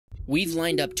We've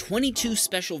lined up 22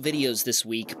 special videos this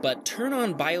week, but turn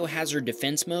on biohazard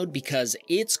defense mode because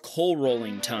it's coal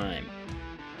rolling time.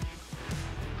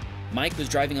 Mike was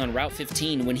driving on Route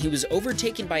 15 when he was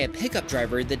overtaken by a pickup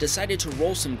driver that decided to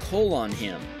roll some coal on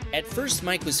him. At first,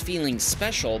 Mike was feeling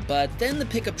special, but then the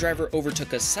pickup driver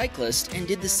overtook a cyclist and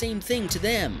did the same thing to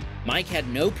them. Mike had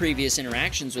no previous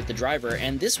interactions with the driver,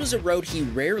 and this was a road he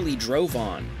rarely drove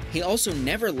on. He also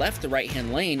never left the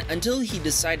right-hand lane until he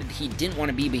decided he didn't want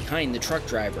to be behind the truck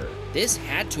driver. This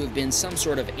had to have been some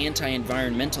sort of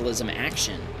anti-environmentalism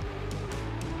action.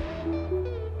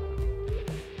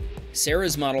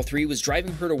 Sarah's Model 3 was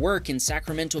driving her to work in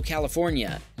Sacramento,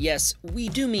 California. Yes, we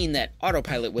do mean that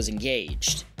Autopilot was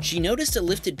engaged. She noticed a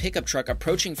lifted pickup truck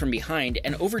approaching from behind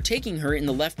and overtaking her in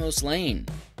the leftmost lane.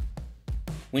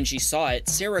 When she saw it,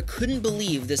 Sarah couldn't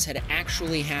believe this had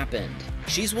actually happened.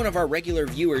 She's one of our regular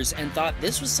viewers and thought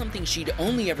this was something she'd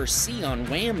only ever see on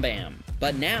Wham Bam.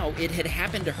 But now it had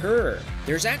happened to her.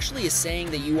 There's actually a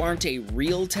saying that you aren't a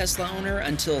real Tesla owner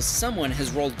until someone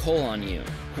has rolled coal on you.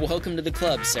 Welcome to the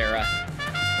club, Sarah.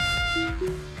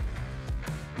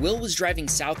 Will was driving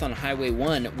south on Highway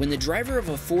 1 when the driver of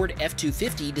a Ford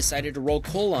F-250 decided to roll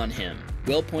coal on him.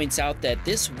 Will points out that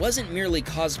this wasn't merely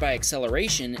caused by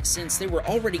acceleration, since they were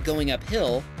already going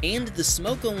uphill, and the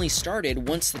smoke only started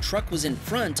once the truck was in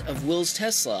front of Will's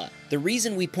Tesla. The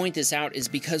reason we point this out is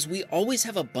because we always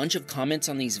have a bunch of comments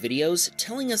on these videos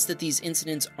telling us that these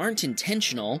incidents aren't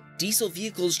intentional. Diesel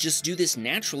vehicles just do this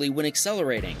naturally when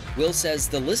accelerating. Will says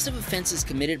the list of offenses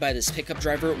committed by this pickup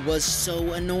driver was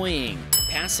so annoying.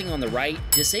 Passing on the right,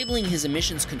 disabling his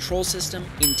emissions control system,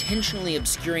 intentionally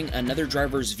obscuring another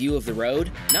driver's view of the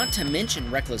road, not to mention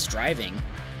reckless driving.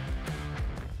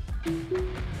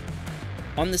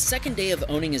 On the second day of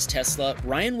owning his Tesla,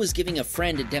 Ryan was giving a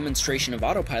friend a demonstration of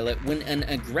Autopilot when an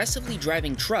aggressively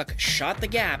driving truck shot the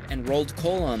gap and rolled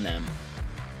coal on them.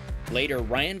 Later,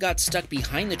 Ryan got stuck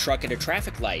behind the truck at a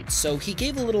traffic light, so he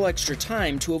gave a little extra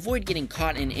time to avoid getting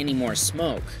caught in any more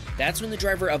smoke. That's when the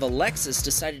driver of a Lexus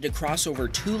decided to cross over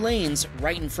 2 lanes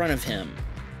right in front of him.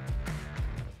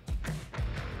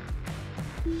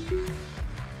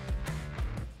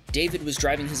 David was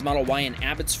driving his Model Y in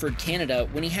Abbotsford, Canada,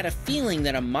 when he had a feeling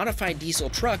that a modified diesel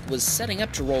truck was setting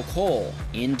up to roll coal.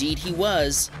 Indeed he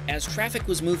was. As traffic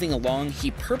was moving along,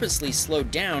 he purposely slowed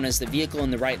down as the vehicle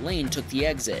in the right lane took the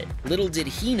exit. Little did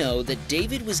he know that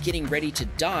David was getting ready to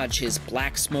dodge his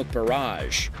black smoke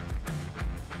barrage.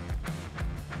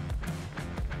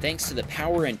 Thanks to the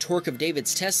power and torque of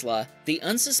David's Tesla, the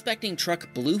unsuspecting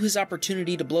truck blew his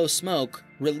opportunity to blow smoke,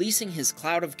 releasing his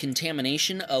cloud of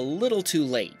contamination a little too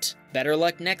late. Better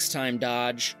luck next time,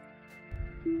 Dodge.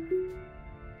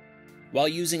 While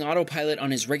using Autopilot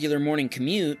on his regular morning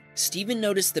commute, Steven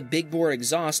noticed the big bore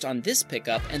exhaust on this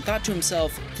pickup and thought to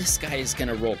himself, this guy is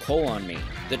gonna roll coal on me.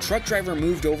 The truck driver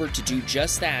moved over to do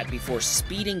just that before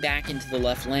speeding back into the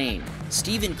left lane.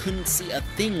 Steven couldn't see a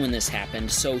thing when this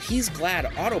happened, so he's glad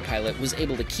Autopilot was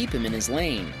able to keep him in his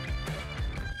lane.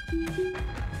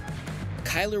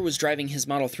 Kyler was driving his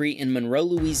Model 3 in Monroe,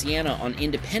 Louisiana on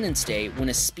Independence Day when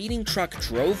a speeding truck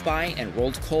drove by and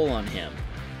rolled coal on him.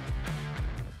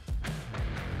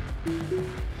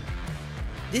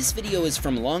 This video is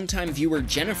from longtime viewer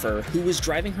Jennifer, who was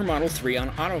driving her Model 3 on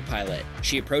Autopilot.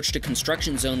 She approached a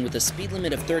construction zone with a speed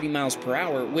limit of 30 miles per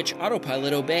hour, which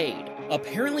Autopilot obeyed.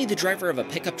 Apparently, the driver of a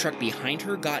pickup truck behind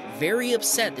her got very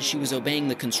upset that she was obeying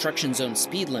the construction zone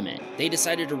speed limit. They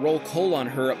decided to roll coal on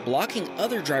her, blocking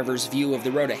other drivers' view of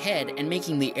the road ahead and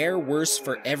making the air worse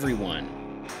for everyone.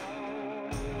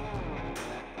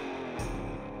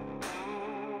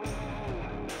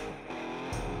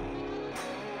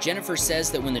 Jennifer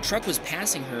says that when the truck was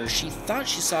passing her, she thought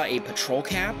she saw a patrol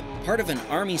cap, part of an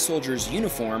army soldier's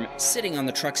uniform, sitting on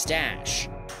the truck's dash.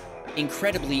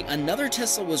 Incredibly, another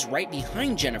Tesla was right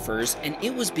behind Jennifer's, and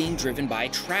it was being driven by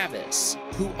Travis,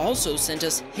 who also sent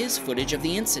us his footage of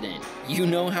the incident. You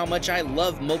know how much I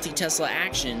love multi-Tesla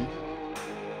action.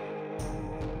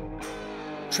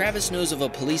 Travis knows of a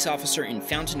police officer in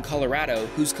Fountain, Colorado,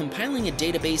 who's compiling a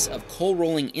database of coal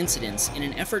rolling incidents in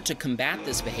an effort to combat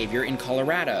this behavior in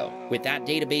Colorado. With that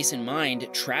database in mind,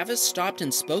 Travis stopped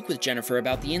and spoke with Jennifer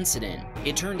about the incident.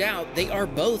 It turned out they are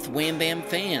both Wham Bam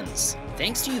fans.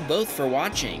 Thanks to you both for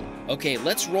watching. Okay,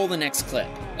 let's roll the next clip.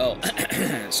 Oh,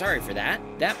 sorry for that.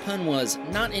 That pun was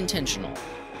not intentional.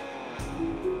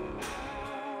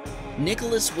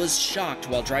 Nicholas was shocked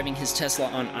while driving his Tesla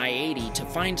on I-80 to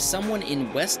find someone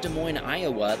in West Des Moines,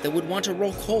 Iowa that would want to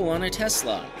roll coal on a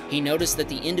Tesla. He noticed that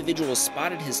the individual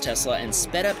spotted his Tesla and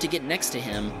sped up to get next to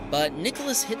him, but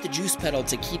Nicholas hit the juice pedal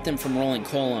to keep them from rolling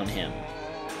coal on him.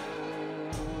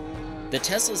 The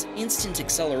Tesla's instant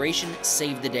acceleration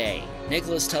saved the day.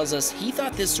 Nicholas tells us he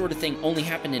thought this sort of thing only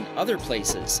happened in other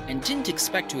places and didn't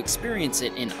expect to experience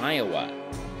it in Iowa.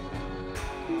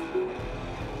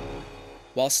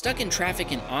 While stuck in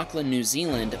traffic in Auckland, New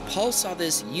Zealand, Paul saw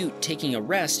this ute taking a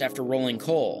rest after rolling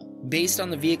coal. Based on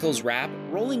the vehicle's wrap,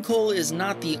 rolling coal is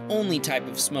not the only type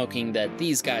of smoking that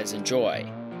these guys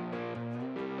enjoy.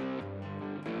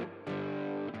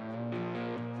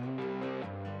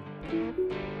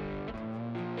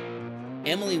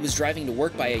 Emily was driving to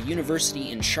work by a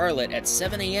university in Charlotte at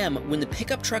 7 a.m. when the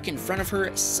pickup truck in front of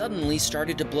her suddenly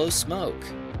started to blow smoke.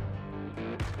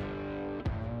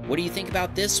 What do you think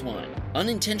about this one?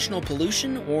 Unintentional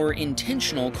pollution or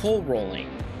intentional coal rolling?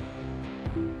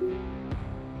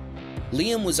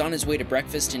 Liam was on his way to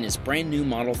breakfast in his brand new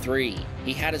Model 3.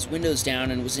 He had his windows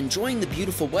down and was enjoying the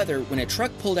beautiful weather when a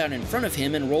truck pulled out in front of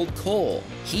him and rolled coal.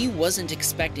 He wasn't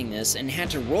expecting this and had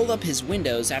to roll up his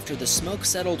windows after the smoke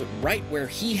settled right where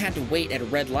he had to wait at a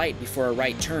red light before a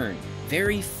right turn.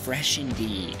 Very fresh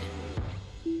indeed.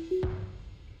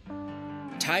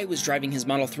 Ty was driving his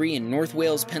Model 3 in North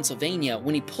Wales, Pennsylvania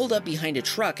when he pulled up behind a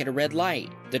truck at a red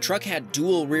light. The truck had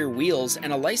dual rear wheels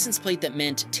and a license plate that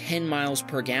meant 10 miles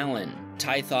per gallon.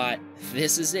 Ty thought,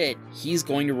 this is it, he's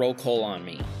going to roll coal on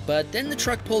me. But then the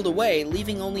truck pulled away,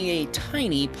 leaving only a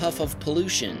tiny puff of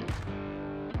pollution.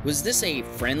 Was this a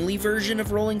friendly version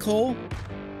of rolling coal?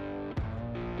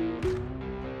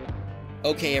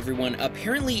 Okay everyone,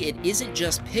 apparently it isn't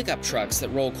just pickup trucks that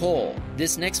roll coal.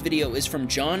 This next video is from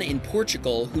John in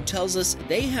Portugal, who tells us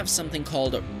they have something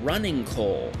called running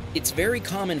coal. It's very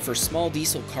common for small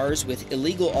diesel cars with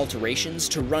illegal alterations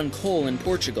to run coal in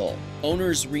Portugal.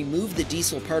 Owners remove the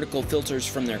diesel particle filters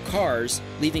from their cars,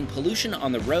 leaving pollution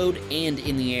on the road and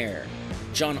in the air.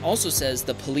 John also says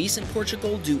the police in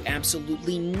Portugal do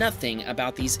absolutely nothing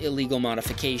about these illegal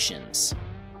modifications.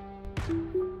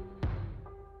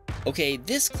 Okay,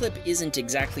 this clip isn't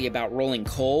exactly about rolling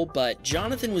coal, but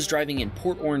Jonathan was driving in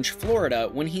Port Orange, Florida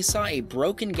when he saw a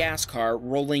broken gas car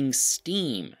rolling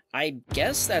steam. I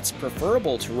guess that's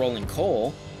preferable to rolling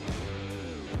coal.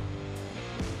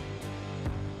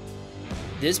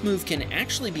 This move can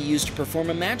actually be used to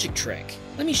perform a magic trick.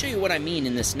 Let me show you what I mean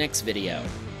in this next video.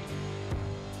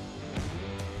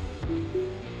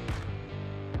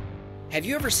 Have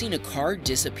you ever seen a car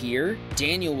disappear?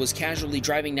 Daniel was casually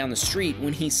driving down the street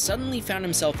when he suddenly found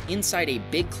himself inside a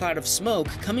big cloud of smoke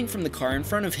coming from the car in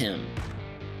front of him.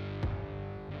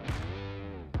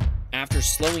 After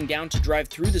slowing down to drive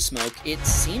through the smoke, it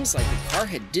seems like the car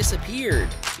had disappeared.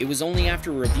 It was only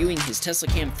after reviewing his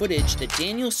Teslacam footage that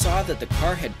Daniel saw that the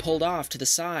car had pulled off to the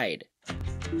side.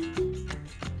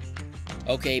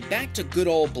 Okay, back to good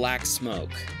old black smoke.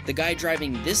 The guy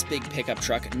driving this big pickup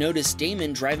truck noticed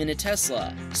Damon driving a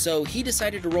Tesla, so he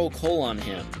decided to roll coal on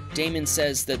him. Damon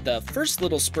says that the first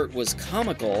little spurt was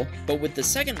comical, but with the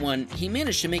second one, he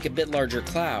managed to make a bit larger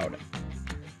cloud.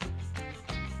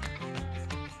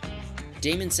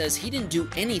 Damon says he didn't do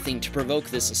anything to provoke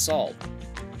this assault.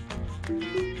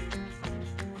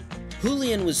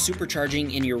 Julian was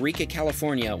supercharging in Eureka,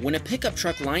 California when a pickup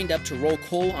truck lined up to roll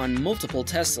coal on multiple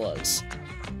Teslas.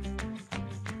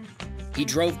 He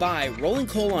drove by, rolling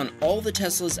coal on all the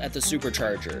Teslas at the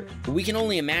supercharger. We can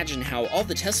only imagine how all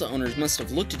the Tesla owners must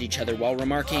have looked at each other while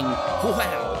remarking,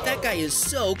 "Wow, that guy is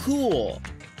so cool!"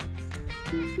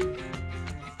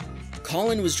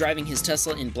 Colin was driving his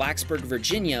Tesla in Blacksburg,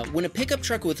 Virginia when a pickup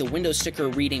truck with a window sticker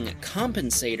reading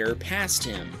 "compensator" passed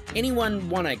him. Anyone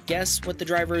want to guess what the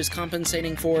driver is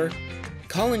compensating for?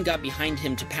 Colin got behind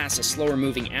him to pass a slower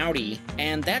moving Audi,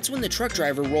 and that's when the truck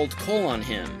driver rolled coal on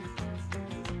him.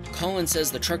 Colin says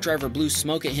the truck driver blew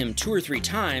smoke at him 2 or 3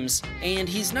 times, and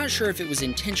he's not sure if it was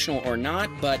intentional or not,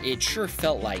 but it sure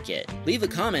felt like it. Leave a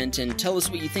comment and tell us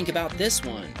what you think about this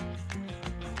one.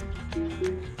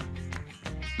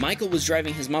 Michael was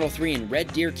driving his Model 3 in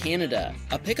Red Deer, Canada.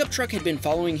 A pickup truck had been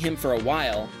following him for a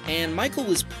while, and Michael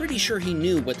was pretty sure he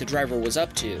knew what the driver was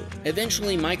up to.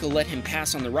 Eventually, Michael let him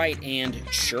pass on the right, and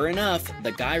sure enough,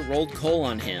 the guy rolled coal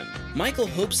on him. Michael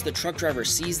hopes the truck driver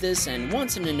sees this and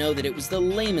wants him to know that it was the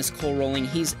lamest coal rolling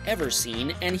he's ever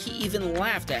seen, and he even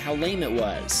laughed at how lame it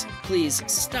was. Please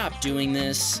stop doing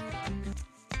this.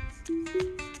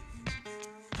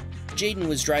 Jaden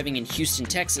was driving in Houston,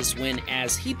 Texas when,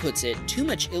 as he puts it, too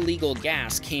much illegal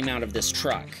gas came out of this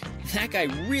truck. That guy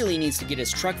really needs to get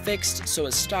his truck fixed so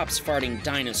it stops farting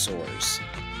dinosaurs.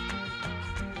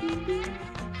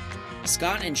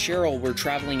 Scott and Cheryl were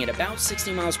traveling at about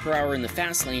 60 miles per hour in the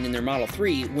fast lane in their Model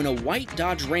 3 when a white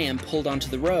Dodge Ram pulled onto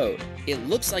the road. It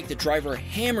looks like the driver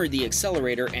hammered the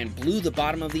accelerator and blew the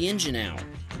bottom of the engine out.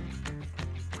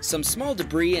 Some small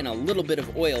debris and a little bit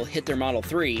of oil hit their Model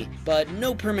 3, but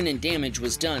no permanent damage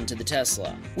was done to the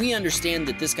Tesla. We understand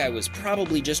that this guy was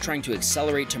probably just trying to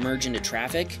accelerate to merge into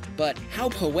traffic, but how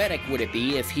poetic would it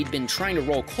be if he'd been trying to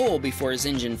roll coal before his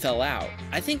engine fell out?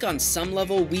 I think on some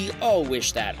level we all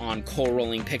wish that on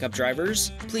coal-rolling pickup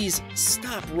drivers. Please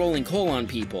stop rolling coal on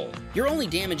people. You're only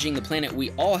damaging the planet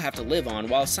we all have to live on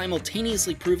while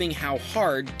simultaneously proving how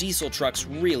hard diesel trucks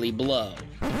really blow.